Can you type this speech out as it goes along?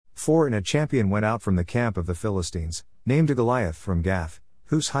4 And a champion went out from the camp of the Philistines, named Goliath from Gath,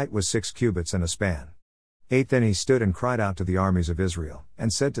 whose height was 6 cubits and a span. 8 Then he stood and cried out to the armies of Israel,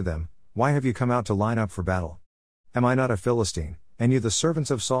 and said to them, Why have you come out to line up for battle? Am I not a Philistine, and you the servants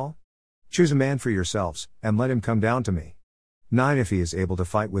of Saul? Choose a man for yourselves, and let him come down to me. 9 If he is able to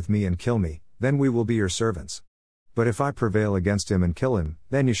fight with me and kill me, then we will be your servants. But if I prevail against him and kill him,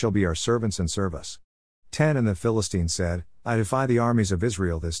 then you shall be our servants and serve us. 10 And the Philistines said, I defy the armies of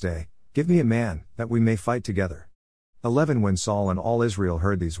Israel this day, give me a man, that we may fight together. 11 When Saul and all Israel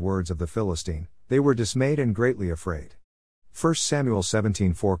heard these words of the Philistine, they were dismayed and greatly afraid. 1 Samuel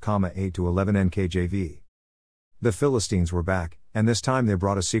 17:4-8-11 NKJV. The Philistines were back, and this time they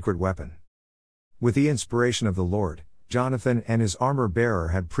brought a secret weapon. With the inspiration of the Lord, Jonathan and his armor-bearer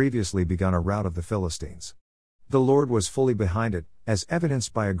had previously begun a rout of the Philistines. The Lord was fully behind it, as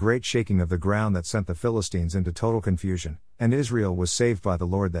evidenced by a great shaking of the ground that sent the Philistines into total confusion, and Israel was saved by the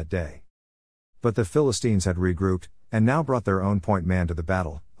Lord that day. But the Philistines had regrouped, and now brought their own point man to the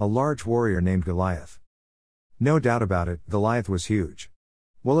battle, a large warrior named Goliath. No doubt about it, Goliath was huge.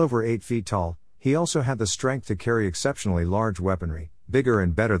 Well over 8 feet tall, he also had the strength to carry exceptionally large weaponry, bigger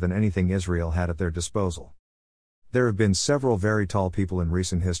and better than anything Israel had at their disposal. There have been several very tall people in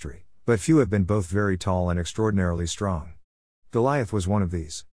recent history, but few have been both very tall and extraordinarily strong. Goliath was one of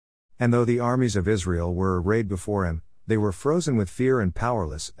these. And though the armies of Israel were arrayed before him, they were frozen with fear and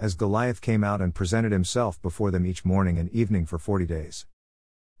powerless as Goliath came out and presented himself before them each morning and evening for 40 days.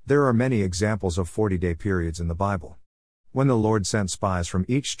 There are many examples of 40-day periods in the Bible. When the Lord sent spies from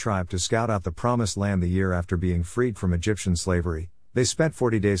each tribe to scout out the promised land the year after being freed from Egyptian slavery, they spent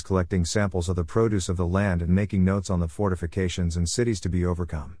 40 days collecting samples of the produce of the land and making notes on the fortifications and cities to be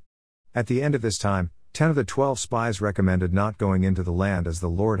overcome. At the end of this time, 10 of the 12 spies recommended not going into the land as the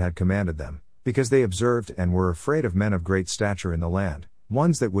Lord had commanded them, because they observed and were afraid of men of great stature in the land,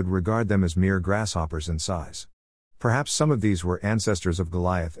 ones that would regard them as mere grasshoppers in size. Perhaps some of these were ancestors of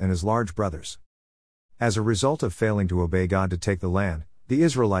Goliath and his large brothers. As a result of failing to obey God to take the land, the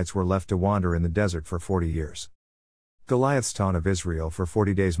Israelites were left to wander in the desert for 40 years. Goliath's taunt of Israel for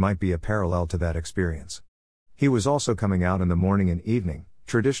 40 days might be a parallel to that experience. He was also coming out in the morning and evening,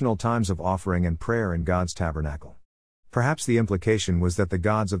 traditional times of offering and prayer in God's tabernacle. Perhaps the implication was that the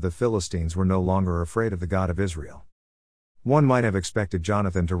gods of the Philistines were no longer afraid of the God of Israel. One might have expected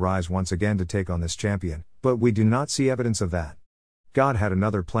Jonathan to rise once again to take on this champion, but we do not see evidence of that. God had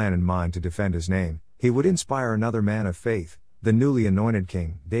another plan in mind to defend his name. He would inspire another man of faith, the newly anointed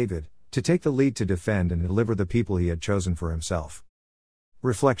king, David, to take the lead to defend and deliver the people he had chosen for himself.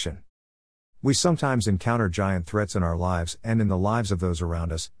 Reflection. We sometimes encounter giant threats in our lives and in the lives of those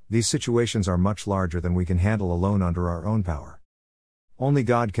around us. These situations are much larger than we can handle alone under our own power. Only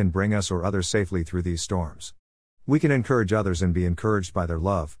God can bring us or others safely through these storms. We can encourage others and be encouraged by their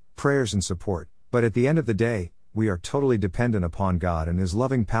love, prayers and support, but at the end of the day, we are totally dependent upon God and His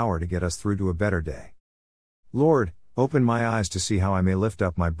loving power to get us through to a better day. Lord, open my eyes to see how I may lift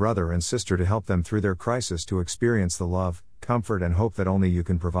up my brother and sister to help them through their crisis to experience the love, comfort and hope that only you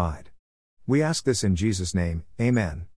can provide. We ask this in Jesus' name, Amen.